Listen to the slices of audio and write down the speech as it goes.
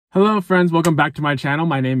Hello friends, welcome back to my channel.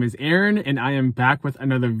 My name is Aaron and I am back with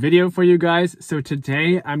another video for you guys. So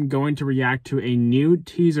today I'm going to react to a new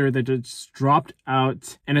teaser that just dropped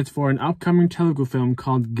out, and it's for an upcoming Telugu film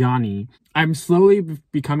called Ghani. I'm slowly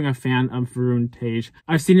becoming a fan of Varun Tej.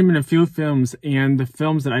 I've seen him in a few films, and the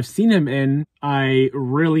films that I've seen him in, I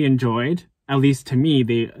really enjoyed. At least to me,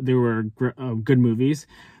 they were good movies.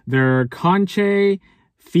 They're Conche,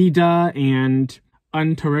 Fida, and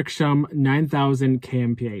Antariksham 9000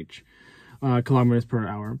 kmph, kilometers per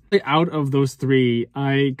hour. Out of those three,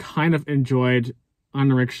 I kind of enjoyed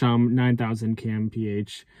Antariksham 9000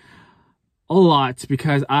 kmph a lot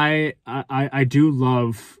because I do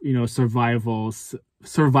love, you know, survival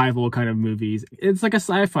kind of movies. It's like a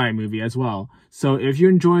sci-fi movie as well. So if you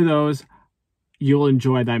enjoy those, you'll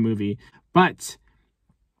enjoy that movie. But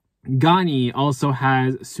Ghani also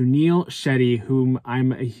has Sunil Shetty, whom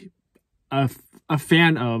I'm a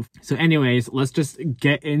fan of. So anyways, let's just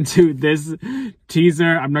get into this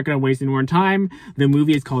teaser. I'm not going to waste any more time. The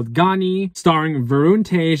movie is called Ghani, starring Varun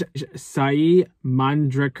Tej, Saiee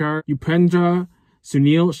Manjrekar, Upendra,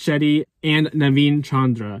 Sunil Shetty, and Naveen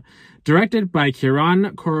Chandra. Directed by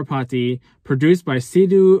Kiran Korrapati, produced by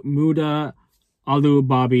Sidhu Muda, Allu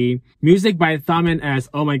Aravind, music by Thaman as,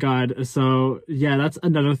 oh my god. So yeah, that's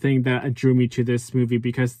another thing that drew me to this movie,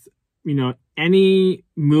 because you know, any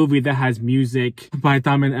movie that has music by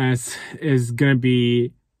Thaman S is gonna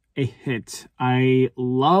be a hit. I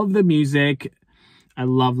love the music. I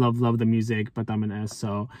love the music by Thaman S.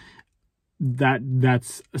 So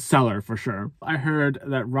that's a seller for sure. I heard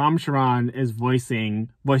that Ram Charan is voicing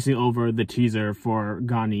over the teaser for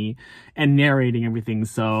Ghani and narrating everything.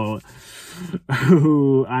 So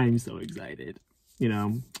I'm so excited. You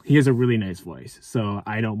know, he has a really nice voice, so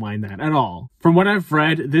I don't mind that at all. From what I've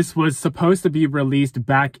read, this was supposed to be released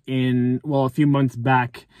back in, well, a few months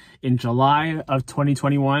back in July of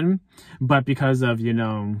 2021, but because of, you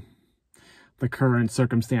know, the current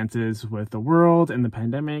circumstances with the world and the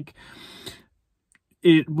pandemic,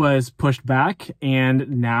 it was pushed back, and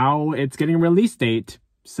now it's getting a release date.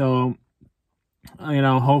 So, you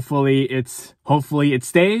know, hopefully it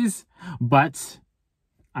stays, but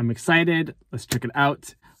I'm excited. Let's check it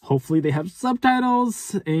out. Hopefully they have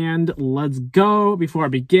subtitles, and let's go. Before I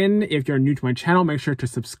begin, if you're new to my channel, make sure to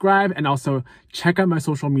subscribe and also check out my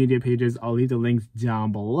social media pages. I'll leave the links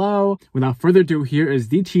down below. Without further ado, here is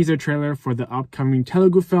the teaser trailer for the upcoming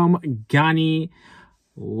Telugu film Ghani.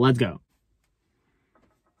 Let's go.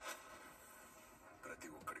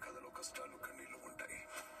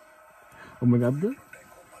 Oh my god, bro.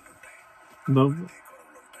 Love.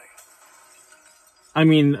 I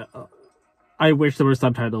mean, I wish there were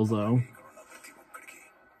subtitles though.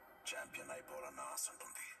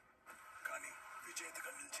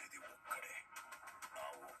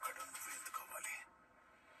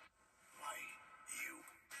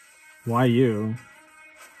 Why you?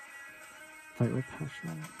 Fight with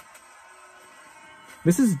passion.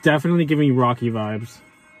 This is definitely giving me Rocky vibes.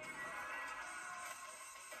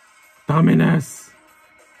 Dominus.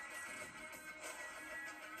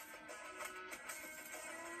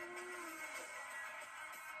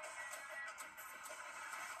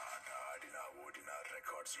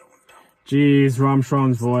 Jeez, Ram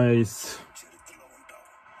Charan's voice.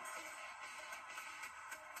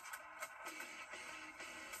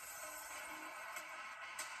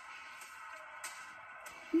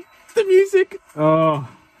 The music. Oh,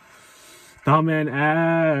 Thaman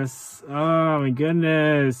S. Oh my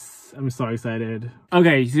goodness. I'm so excited.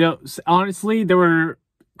 Okay, so honestly, there were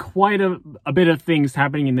quite a bit of things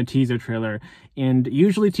happening in the teaser trailer, and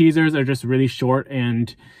usually teasers are just really short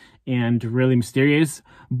and really mysterious,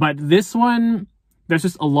 but this one, there's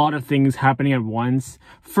just a lot of things happening at once.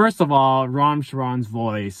 First of all, Ram Charan's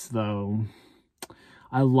voice, though,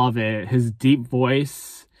 I love it. His deep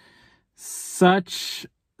voice, such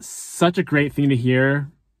a great thing to hear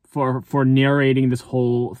for narrating this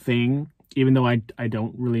whole thing, even though I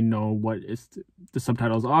don't really know what the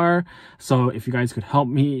subtitles are. So if you guys could help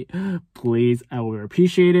me, please, I will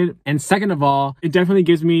appreciate it. And second of all, it definitely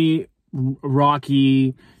gives me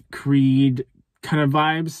Rocky, Creed kind of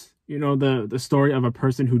vibes. You know, the story of a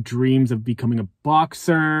person who dreams of becoming a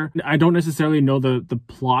boxer. I don't necessarily know the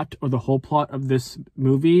plot or the whole plot of this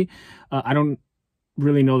movie. I don't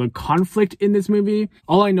really know the conflict in this movie.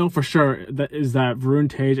 All I know for sure is that Varun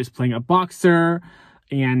Tej is playing a boxer,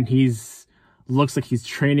 and looks like he's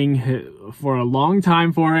training for a long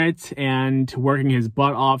time for it and working his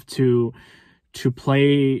butt off to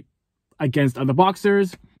play against other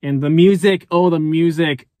boxers. And the music, oh, the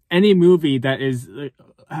music. Any movie that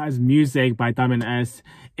has music by Thaman S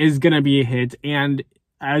is gonna be a hit. And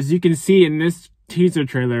as you can see in this teaser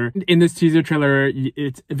trailer. In this teaser trailer,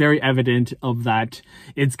 it's very evident of that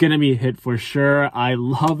it's gonna be a hit for sure. I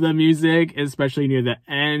love the music, especially near the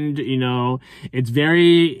end. You know,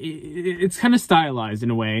 it's kind of stylized in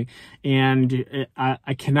a way, and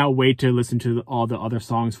I cannot wait to listen to all the other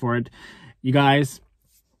songs for it. You guys,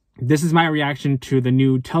 this is my reaction to the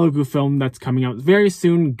new Telugu film that's coming out very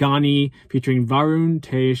soon, Ghani, featuring Varun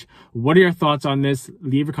Tej. What are your thoughts on this?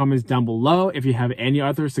 Leave your comments down below. If you have any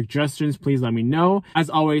other suggestions, please let me know. As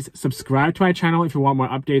always, subscribe to my channel if you want more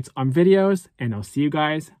updates on videos, and I'll see you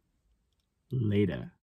guys later.